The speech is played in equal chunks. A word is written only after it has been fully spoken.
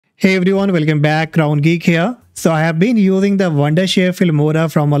Hey everyone, welcome back. Crown Geek here. So I have been using the Wondershare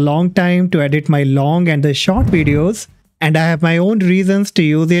Filmora from a long time to edit my long and the short videos, and I have my own reasons to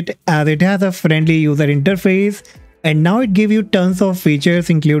use it as it has a friendly user interface, and now it gives you tons of features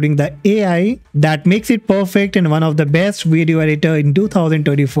including the AI that makes it perfect and one of the best video editor in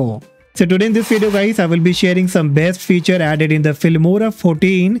 2024. So today in this video guys, I will be sharing some best feature added in the Filmora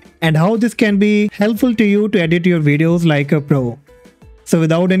 14 and how this can be helpful to you to edit your videos like a pro. So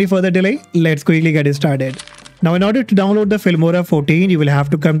without any further delay, let's quickly get started. Now in order to download the Filmora 14, you will have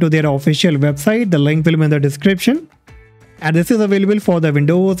to come to their official website. The link will be in the description. And this is available for the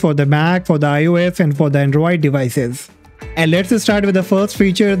Windows, for the Mac, for the iOS and for the Android devices. And let's start with the first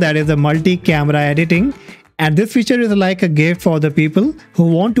feature, that is the multi-camera editing. And this feature is like a gift for the people who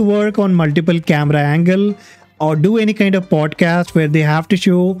want to work on multiple camera angle or do any kind of podcast where they have to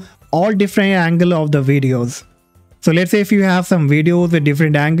show all different angle of the videos. So let's say if you have some videos with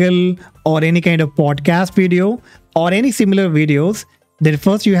different angle or any kind of podcast video or any similar videos, then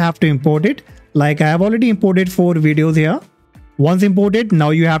first you have to import it. Like I have already imported 4 videos here. Once imported,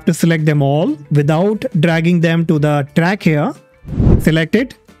 now you have to select them all without dragging them to the track here. Select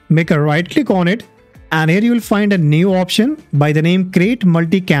it, make a right click on it, and here you will find a new option by the name Create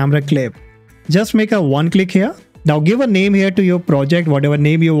Multi-Camera Clip. Just make a one click here. Now give a name here to your project, whatever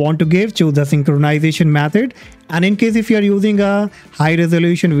name you want to give, choose the synchronization method. And in case if you are using a high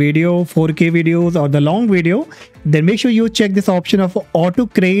resolution video, 4K videos or the long video, then make sure you check this option of auto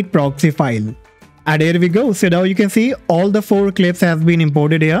create proxy file. And here we go. So now you can see all the 4 clips have been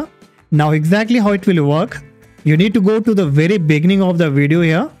imported here. Now exactly how it will work. You need to go to the very beginning of the video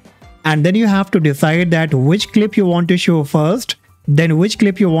here. And then you have to decide that which clip you want to show first, then which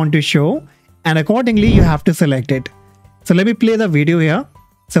clip you want to show. And accordingly you have to select it. So let me play the video here.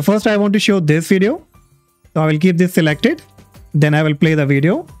 So first I want to show this video. So I will keep this selected. Then I will play the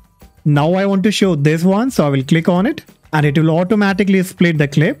video. Now I want to show this one. So I will click on it and it will automatically split the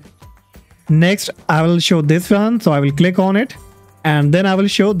clip. Next I will show this one. So I will click on it and then I will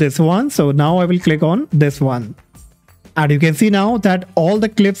show this one. So now I will click on this one. And you can see now that all the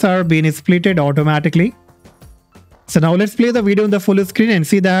clips are being splitted automatically. So now let's play the video on the full screen and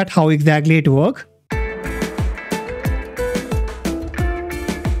see that how exactly it works.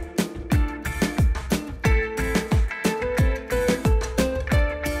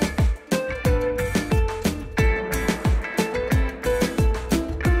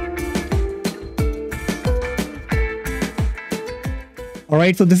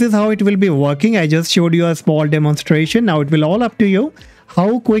 Alright, so this is how it will be working. I just showed you a small demonstration. Now it will all up to you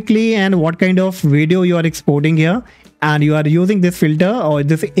how quickly and what kind of video you are exporting here and you are using this filter or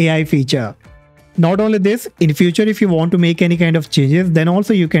this AI feature. Not only this, in future if you want to make any kind of changes, then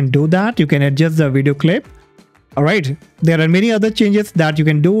also you can do that. You can adjust the video clip. Alright, there are many other changes that you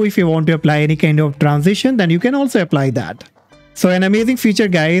can do. If you want to apply any kind of transition, then you can also apply that. So an amazing feature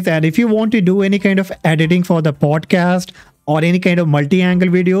guys, and if you want to do any kind of editing for the podcast or any kind of multi-angle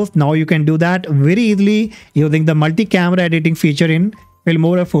videos, now you can do that very easily using the multi-camera editing feature in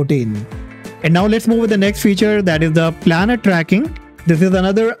Filmora 14. And now let's move with the next feature, that is the Planar Tracking. This is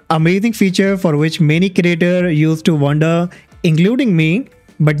another amazing feature for which many creators used to wonder, including me.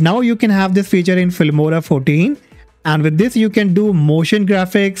 But now you can have this feature in Filmora 14. And with this you can do motion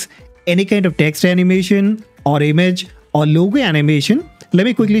graphics, any kind of text animation or image or logo animation. Let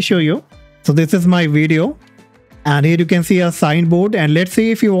me quickly show you. So this is my video. And here you can see a signboard, and let's say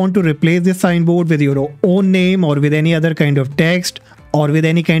if you want to replace this signboard with your own name or with any other kind of text or with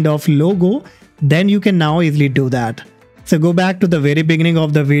any kind of logo, then you can now easily do that. So go back to the very beginning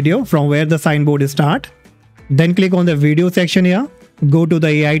of the video from where the signboard start. Then click on the video section here, go to the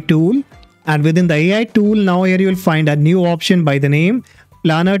AI tool, and within the AI tool now here you will find a new option by the name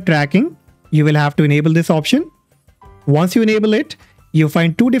Planar Tracking. You will have to enable this option. Once you enable it, you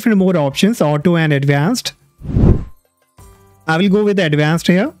find 2 different more options, auto and advanced. I will go with the advanced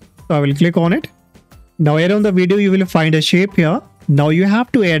here. So I will click on it. Now here on the video you will find a shape here. Now you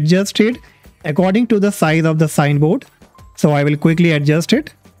have to adjust it according to the size of the signboard. So I will quickly adjust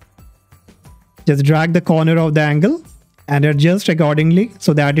it. Just drag the corner of the angle and adjust accordingly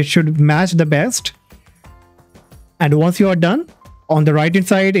so that it should match the best. And once you are done, on the right hand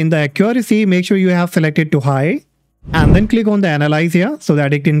side in the accuracy, make sure you have selected to high and then click on the analyze here so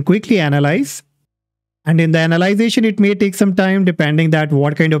that it can quickly analyze. And in the analyzation, it may take some time depending that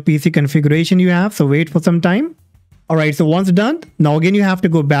what kind of PC configuration you have. So wait for some time. Alright, so once done, now again you have to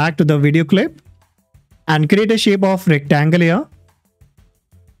go back to the video clip and create a shape of rectangle here.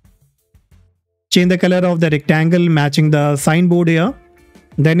 Change the color of the rectangle matching the signboard here.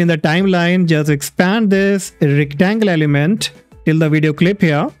 Then in the timeline, just expand this rectangle element till the video clip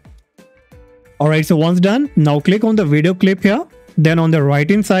here Alright, so once done, now click on the video clip here. Then on the right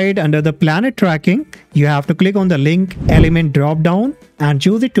hand side under the Planar Tracking, you have to click on the link element drop down and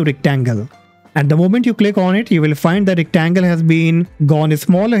choose it to rectangle. And the moment you click on it, you will find the rectangle has been gone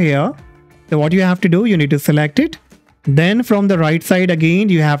smaller here. So what you have to do, you need to select it. Then from the right side again,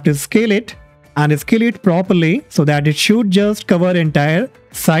 you have to scale it and scale it properly so that it should just cover entire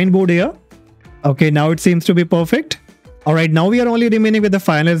signboard here. Okay, now it seems to be perfect. Alright, now we are only remaining with the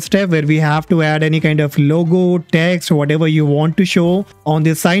final step where we have to add any kind of logo, text, whatever you want to show on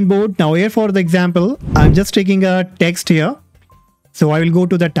this signboard. Now here for the example, I'm just taking a text here. So I will go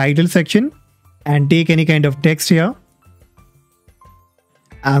to the title section and take any kind of text here.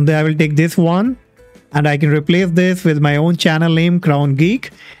 And then I will take this one and I can replace this with my own channel name, Crown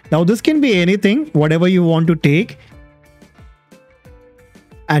Geek. Now this can be anything, whatever you want to take.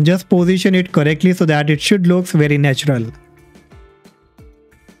 And just position it correctly so that it should look very natural.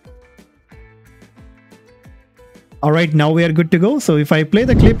 Alright, now we are good to go. So if I play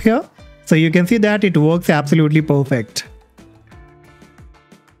the clip here, so you can see that it works absolutely perfect.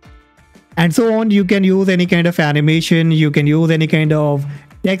 And so on, you can use any kind of animation, you can use any kind of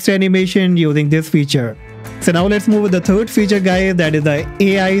text animation using this feature. So now let's move with the third feature, guys, that is the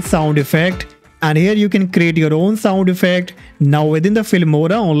AI sound effect. And here you can create your own sound effect now within the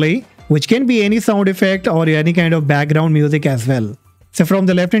Filmora only, which can be any sound effect or any kind of background music as well. So from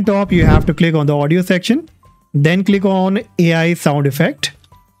the left and top, you have to click on the audio section, then click on AI sound effect.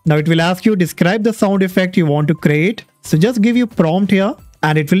 Now it will ask you describe the sound effect you want to create. So just give you prompt here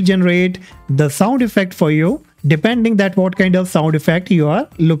and it will generate the sound effect for you depending that what kind of sound effect you are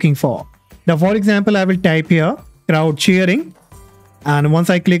looking for. Now for example, I will type here crowd cheering. And once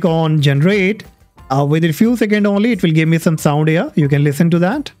I click on generate, within a few seconds only, it will give me some sound here. You can listen to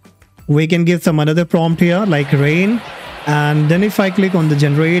that. We can give some another prompt here like rain. And then if I click on the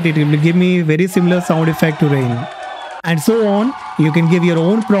generate, it will give me very similar sound effect to rain. And so on. You can give your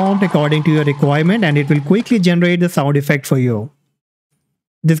own prompt according to your requirement and it will quickly generate the sound effect for you.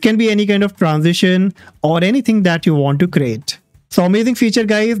 This can be any kind of transition or anything that you want to create. So amazing feature,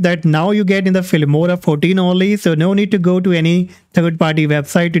 guys, that now you get in the Filmora 14 only. So no need to go to any third-party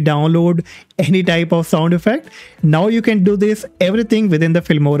website to download any type of sound effect. Now you can do this everything within the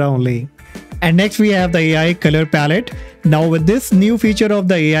Filmora only. And next we have the AI color palette. Now with this new feature of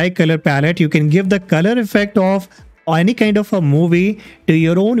the AI color palette, you can give the color effect of any kind of a movie to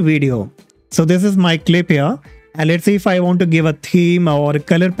your own video. So this is my clip here. And let's say if I want to give a theme or a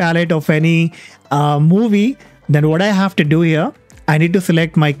color palette of any movie, then what I have to do here, I need to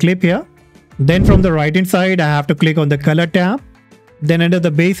select my clip here. Then from the right hand side, I have to click on the color tab. Then under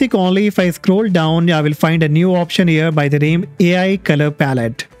the basic only, if I scroll down, I will find a new option here by the name AI color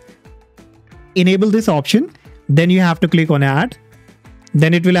palette. Enable this option. Then you have to click on add.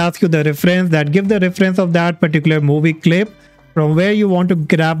 Then it will ask you the reference, that give the reference of that particular movie clip from where you want to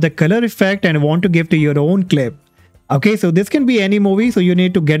grab the color effect and want to give to your own clip. Okay, so this can be any movie. So you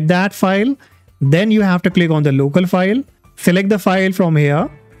need to get that file. Then you have to click on the local file. Select the file from here.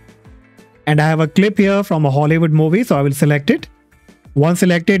 And I have a clip here from a Hollywood movie. So I will select it. Once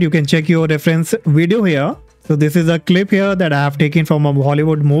selected, you can check your reference video here. So this is a clip here that I have taken from a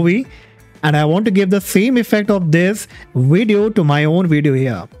Hollywood movie. And I want to give the same effect of this video to my own video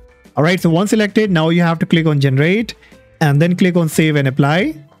here. Alright, so once selected, now you have to click on generate. And then click on save and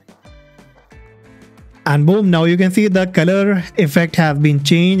apply. And boom, now you can see the color effect has been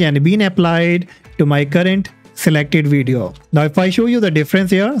changed and been applied to my current selected video. Now if I show you the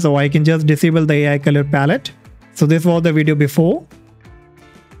difference here, so I can just disable the AI color palette. So this was the video before.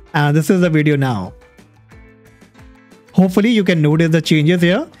 And this is the video now. Hopefully you can notice the changes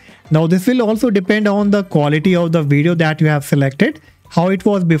here. Now this will also depend on the quality of the video that you have selected, how it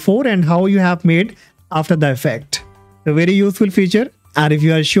was before and how you have made after the effect. A very useful feature. And if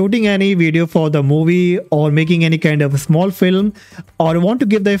you are shooting any video for the movie or making any kind of a small film or want to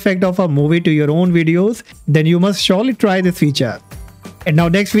give the effect of a movie to your own videos, then you must surely try this feature. And now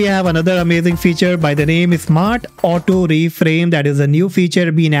next we have another amazing feature by the name Smart Auto Reframe. That is a new feature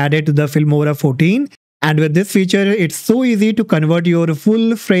being added to the Filmora 14. And with this feature, it's so easy to convert your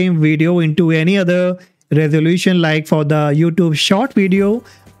full frame video into any other resolution like for the YouTube short video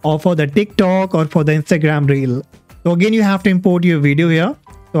or for the TikTok or for the Instagram reel. So again, you have to import your video here.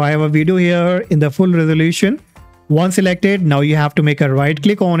 So I have a video here in the full resolution. Once selected, now you have to make a right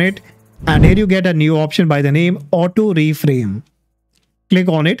click on it. And here you get a new option by the name Auto Reframe. Click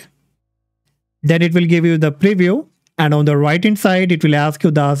on it. Then it will give you the preview. And on the right hand side, it will ask you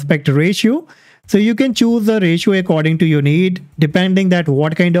the aspect ratio. So you can choose the ratio according to your need, depending that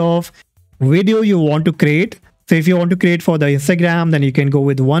what kind of video you want to create. So if you want to create for the Instagram, then you can go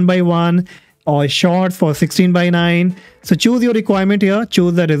with 1:1. or shorts for 16:9. So choose your requirement here,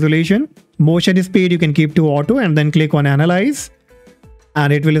 choose the resolution. Motion speed you can keep to auto and then click on analyze.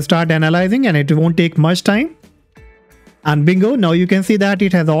 And it will start analyzing and it won't take much time. And bingo, now you can see that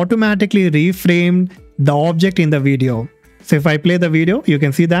it has automatically reframed the object in the video. So if I play the video, you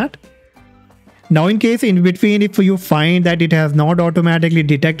can see that. Now in case in between, if you find that it has not automatically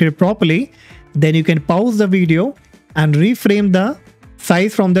detected properly, then you can pause the video and reframe the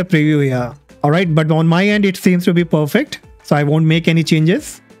size from the preview here. Alright, but on my end, it seems to be perfect. So I won't make any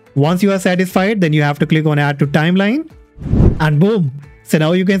changes. Once you are satisfied, then you have to click on add to timeline and boom. So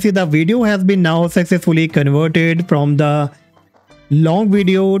now you can see the video has been now successfully converted from the long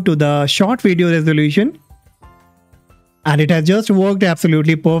video to the short video resolution. And it has just worked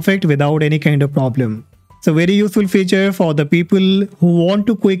absolutely perfect without any kind of problem. So very useful feature for the people who want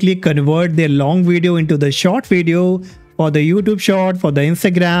to quickly convert their long video into the short video for the YouTube short, for the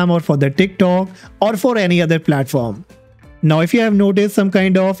Instagram or for the TikTok or for any other platform. Now if you have noticed some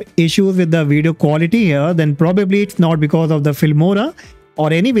kind of issues with the video quality here, then probably it's not because of the Filmora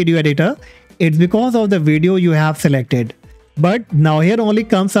or any video editor, it's because of the video you have selected. But now here only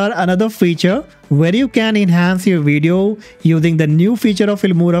comes our another feature where you can enhance your video using the new feature of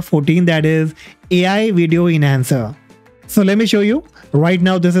Filmora 14, that is AI Video Enhancer. So let me show you. Right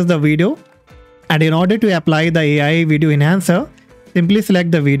now this is the video, and in order to apply the AI Video Enhancer, simply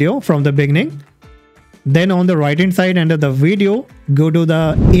select the video from the beginning. Then on the right hand side under the video, go to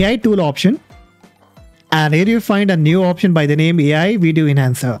the AI tool option, and here you find a new option by the name AI Video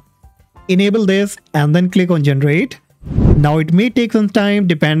Enhancer. Enable this and then click on generate. Now it may take some time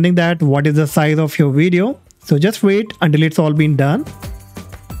depending that what is the size of your video. So just wait until it's all been done.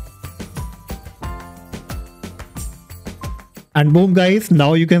 And boom guys,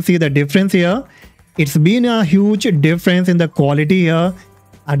 now you can see the difference here. It's been a huge difference in the quality here.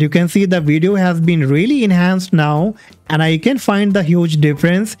 And you can see the video has been really enhanced now. And I can find the huge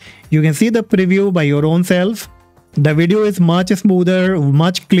difference. You can see the preview by your own self. The video is much smoother,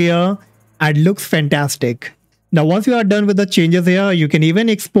 much clear, and looks fantastic. Now once you are done with the changes here, you can even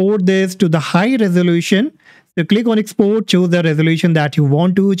export this to the high resolution. So click on export, choose the resolution that you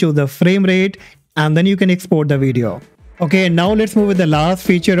want to, choose the frame rate, and then you can export the video. Okay, now let's move with the last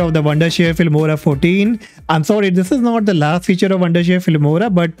feature of the Wondershare Filmora 14. I'm sorry, this is not the last feature of Wondershare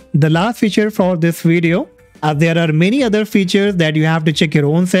Filmora, but the last feature for this video. As there are many other features that you have to check your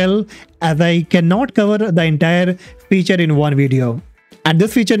own self, as I cannot cover the entire feature in one video. And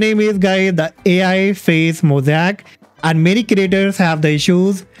this feature name is guys the AI face mosaic, and many creators have the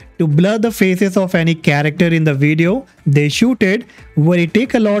issues to blur the faces of any character in the video they shooted, where it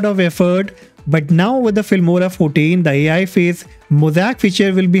take a lot of effort. But now with the Filmora 14, the AI face mosaic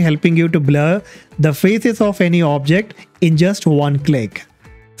feature will be helping you to blur the faces of any object in just one click.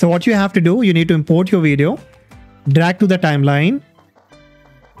 So what you have to do, you need to import your video, drag to the timeline.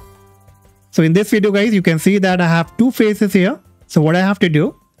 So in this video guys, you can see that I have two faces here. So what I have to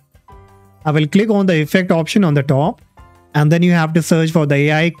do, I will click on the effect option on the top, and then you have to search for the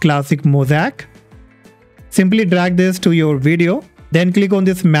AI classic mosaic. Simply drag this to your video, then click on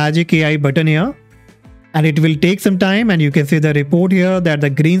this magic AI button here, and it will take some time, and you can see the report here that the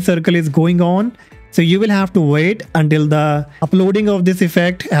green circle is going on. So you will have to wait until the uploading of this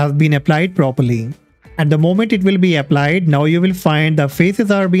effect has been applied properly. And the moment it will be applied, now you will find the faces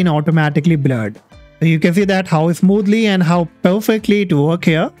are being automatically blurred. You can see that how smoothly and how perfectly it works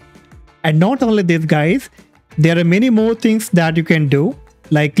here. And not only this guys, there are many more things that you can do,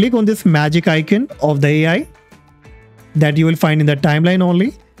 like click on this magic icon of the AI that you will find in the timeline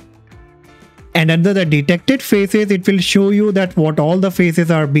only. And under the detected faces, it will show you that what all the faces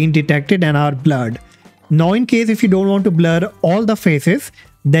are being detected and are blurred. Now in case if you don't want to blur all the faces,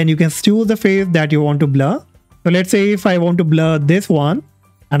 then you can choose the face that you want to blur. So let's say if I want to blur this one,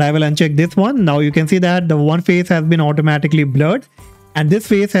 and I will uncheck this one. Now you can see that the one face has been automatically blurred and this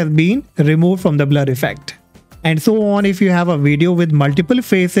face has been removed from the blur effect. And so on, if you have a video with multiple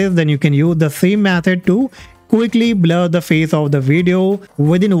faces, then you can use the same method to quickly blur the face of the video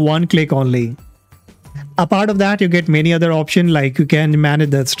within one click only. Apart of that, you get many other options, like you can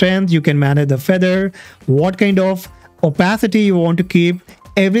manage the strength, you can manage the feather, what kind of opacity you want to keep,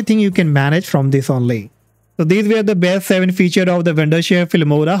 everything you can manage from this only. So these were the best 7 features of the Wondershare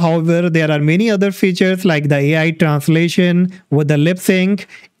Filmora. However, there are many other features like the AI translation with the lip sync,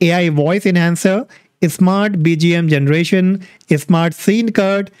 AI voice enhancer, smart BGM generation, smart scene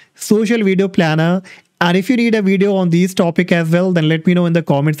cut, social video planner. And if you need a video on these topics as well, then let me know in the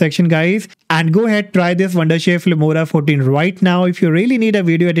comment section guys. And go ahead, try this Wondershare Filmora 14 right now if you really need a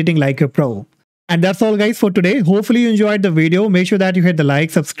video editing like a pro. And that's all guys for today. Hopefully you enjoyed the video. Make sure that you hit the like,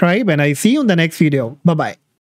 subscribe, and I see you in the next video. Bye bye.